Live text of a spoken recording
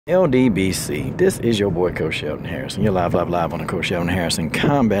LDBC, this is your boy Coach Sheldon Harrison. You're live on the Coach Sheldon Harrison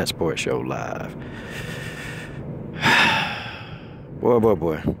Combat Sports Show live.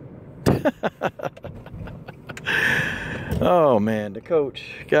 Boy. Oh man, the coach,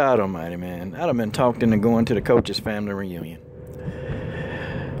 God almighty, man. I'd have been talked into going to the coach's family reunion.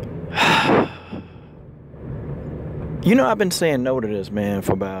 You know, I've been saying no to this, man,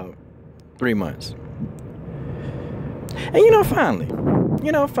 for about 3 months.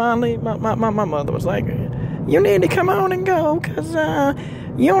 And finally, my mother was like, you need to come on and go, because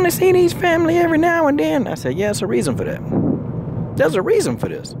you only see these family every now and then. I said, yeah, there's a reason for that. There's a reason for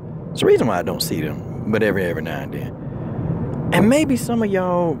this. There's a reason why I don't see them, but every now and then. And maybe some of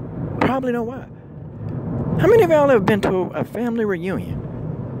y'all probably know why. How many of y'all have been to a family reunion?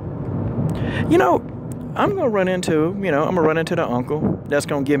 I'm going to run into the uncle that's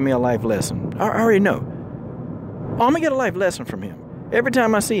going to give me a life lesson. I already know. I'm going to get a life lesson from him. Every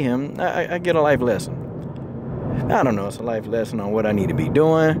time I see him, I get a life lesson. I don't know, it's a life lesson on what I need to be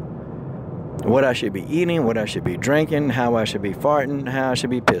doing, what I should be eating, what I should be drinking, how I should be farting, how I should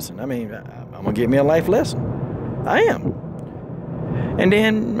be pissing. I mean, I'm going to get me a life lesson. I am. And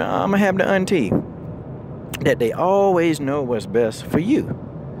then I'm going to have the auntie that they always know what's best for you.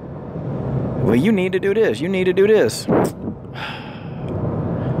 Well, you need to do this. You need to do this.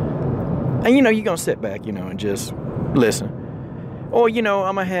 And, you're going to sit back, and just listen. Or, I'm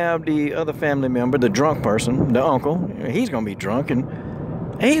going to have the other family member, the drunk person, the uncle. He's going to be drunk, and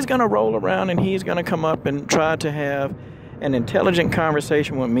he's going to roll around, and he's going to come up and try to have an intelligent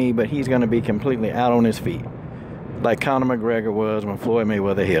conversation with me, but he's going to be completely out on his feet, like Conor McGregor was when Floyd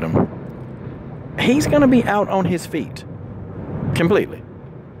Mayweather hit him. He's going to be out on his feet completely.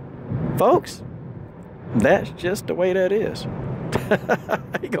 Folks, that's just the way that is.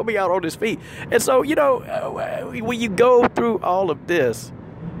 He's going to be out on his feet. And so, when you go through all of this,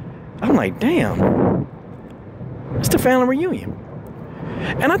 I'm like, damn, it's the family reunion.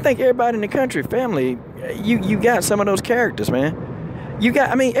 And I think everybody in the country, family, you got some of those characters, man.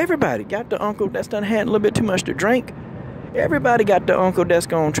 Everybody got the uncle that's done had a little bit too much to drink. Everybody got the uncle that's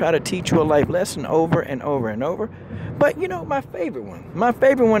going to try to teach you a life lesson over and over and over. But, my favorite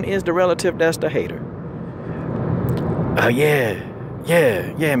one is the relative that's the hater. Oh, yeah,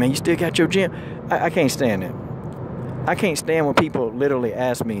 man, you still got your gym? I can't stand it. I can't stand when people literally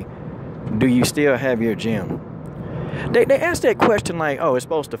ask me, do you still have your gym? They ask that question like, oh, it's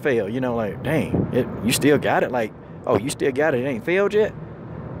supposed to fail. Like, dang, you still got it? Like, oh, you still got it? It ain't failed yet?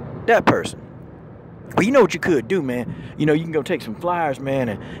 That person. Well, you know what you could do, man? You can go take some flyers, man,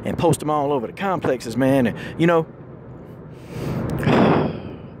 and post them all over the complexes, man. And,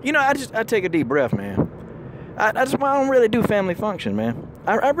 I take a deep breath, man. That's why I don't really do family function, man.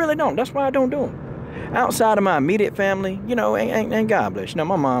 I really don't. That's why I don't do them. Outside of my immediate family, and God bless. My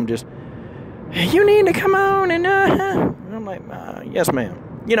mom just, you need to come on and I'm like, yes, ma'am.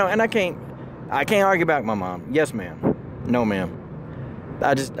 And I can't argue back with my mom. Yes, ma'am. No, ma'am.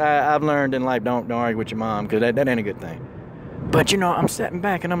 I've learned in life, don't argue with your mom, because that ain't a good thing. But, I'm sitting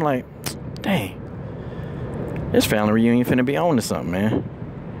back and I'm like, dang, this family reunion finna be on to something, man.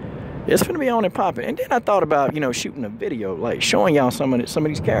 It's finna be on and popping. And then I thought about, shooting a video, like showing y'all some of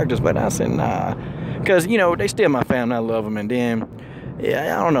these characters, but I said, nah, because, they still my family. I love them. And then,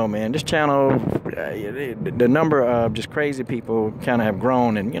 yeah, I don't know, man. This channel, the number of just crazy people kind of have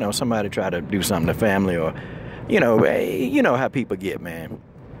grown, and, somebody try to do something to family, or, you know how people get, man.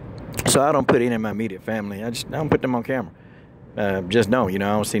 So I don't put it in my immediate family. I don't put them on camera. Just don't, I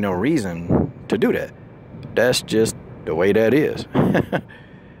don't see no reason to do that. That's just the way that is.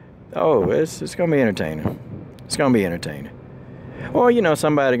 Oh, it's going to be entertaining. It's going to be entertaining. Or,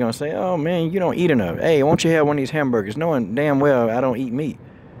 somebody going to say, oh, man, you don't eat enough. Hey, won't you have one of these hamburgers? Knowing damn well I don't eat meat.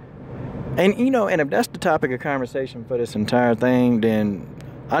 And, and if that's the topic of conversation for this entire thing, then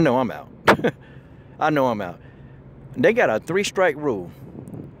I know I'm out. I know I'm out. They got a 3-strike rule.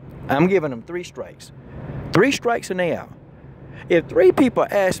 I'm giving them 3 strikes. 3 strikes and they out. If 3 people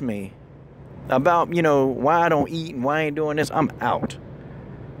ask me about, why I don't eat and why I ain't doing this, I'm out.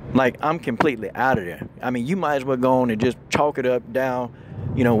 Like, I'm completely out of there. I mean, you might as well go on and just chalk it up down,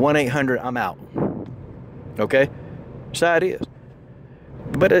 1-800, I'm out. Okay? That's how it is.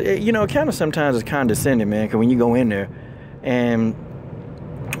 But, kind of sometimes it's condescending, man, because when you go in there and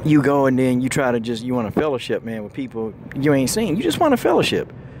you go and then you try to you want a fellowship, man, with people you ain't seen. You just want a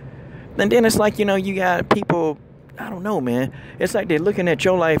fellowship. And then it's like, you got people, I don't know, man. It's like they're looking at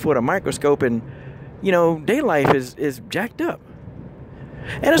your life with a microscope and, their life is jacked up.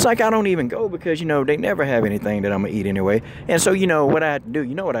 And it's like I don't even go because, they never have anything that I'm going to eat anyway. And so, what I do,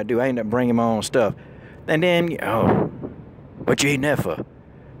 I end up bringing my own stuff. And then, what you eating that for?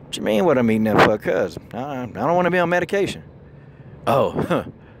 What you mean what I'm eating that for? Cuz I don't want to be on medication. Oh,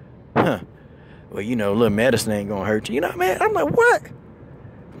 huh. Well, you know, a little medicine ain't gonna hurt you. You know, man, I'm like, what?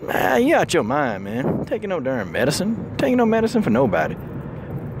 Man, you out your mind, man. I'm taking no darn medicine. Taking no medicine for nobody.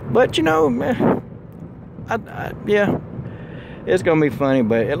 But, you know, man, yeah, it's gonna be funny,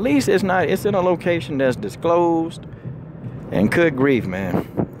 but at least it's in a location that's disclosed. And good grief, man.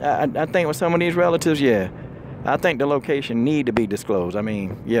 I think with some of these relatives, yeah, I think the location need to be disclosed. I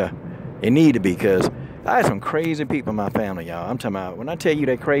mean, yeah, it need to be, because I have some crazy people in my family, y'all. I'm talking about, when I tell you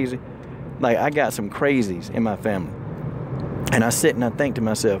they're crazy, like, I got some crazies in my family. And I sit and I think to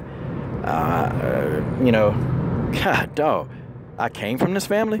myself, you know, God, dog, I came from this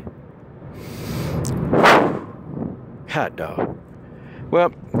family? God, dog.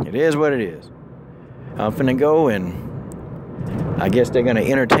 Well, it is what it is. I'm finna go, and I guess they're gonna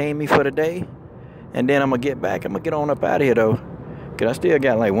entertain me for the day. And then I'm gonna get back. I'm gonna get on up out of here, though. Because I still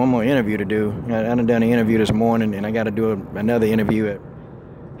got like one more interview to do. I done an interview this morning, and I got to do another interview at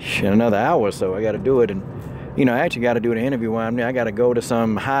another hour or so. I got to do it. And, you know, I actually got to do the interview while I'm there. I got to go to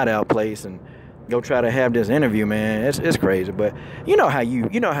some hideout place and go try to have this interview, man. It's crazy. But you know how you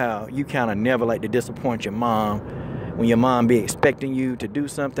kind of never like to disappoint your mom when your mom be expecting you to do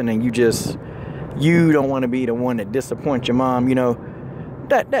something, and you don't want to be the one that disappoints your mom, you know.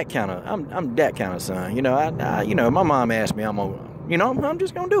 That kind of, I'm that kind of son, you know. I you know, my mom asked me, I'm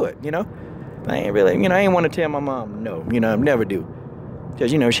just gonna do it, you know. I ain't really, you know, I ain't want to tell my mom no, you know, never do,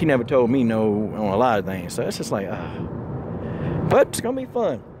 because, you know, she never told me no on a lot of things. So it's just like, but it's gonna be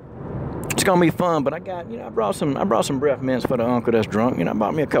fun. It's gonna be fun. But I got, you know, I brought some breath mints for the uncle that's drunk. You know, I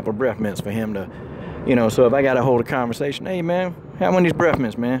bought me a couple of breath mints for him to, you know. So if I gotta hold a conversation, hey man, have one of these breath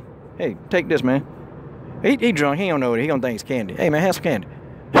mints, man. Hey, take this, man. He drunk. He don't know it. He gonna think it's candy. Hey man, have some candy.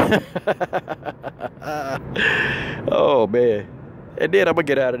 Oh man. And then I'm gonna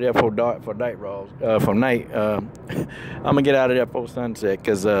get out of there for night rolls. I'm gonna get out of there for sunset,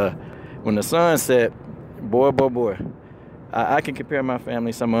 because when the sun set, boy, I can compare my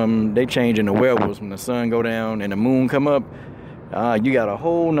family. Some of them, they change into werewolves when the sun go down and the moon come up. You got a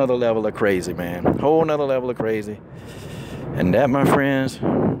whole nother level of crazy, man. Whole nother level of crazy. And that, my friends,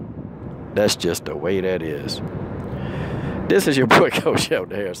 that's just the way that is. This is your boy, Coach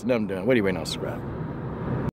Shelton Harrison. I'm done. What are you waiting on, subscribe?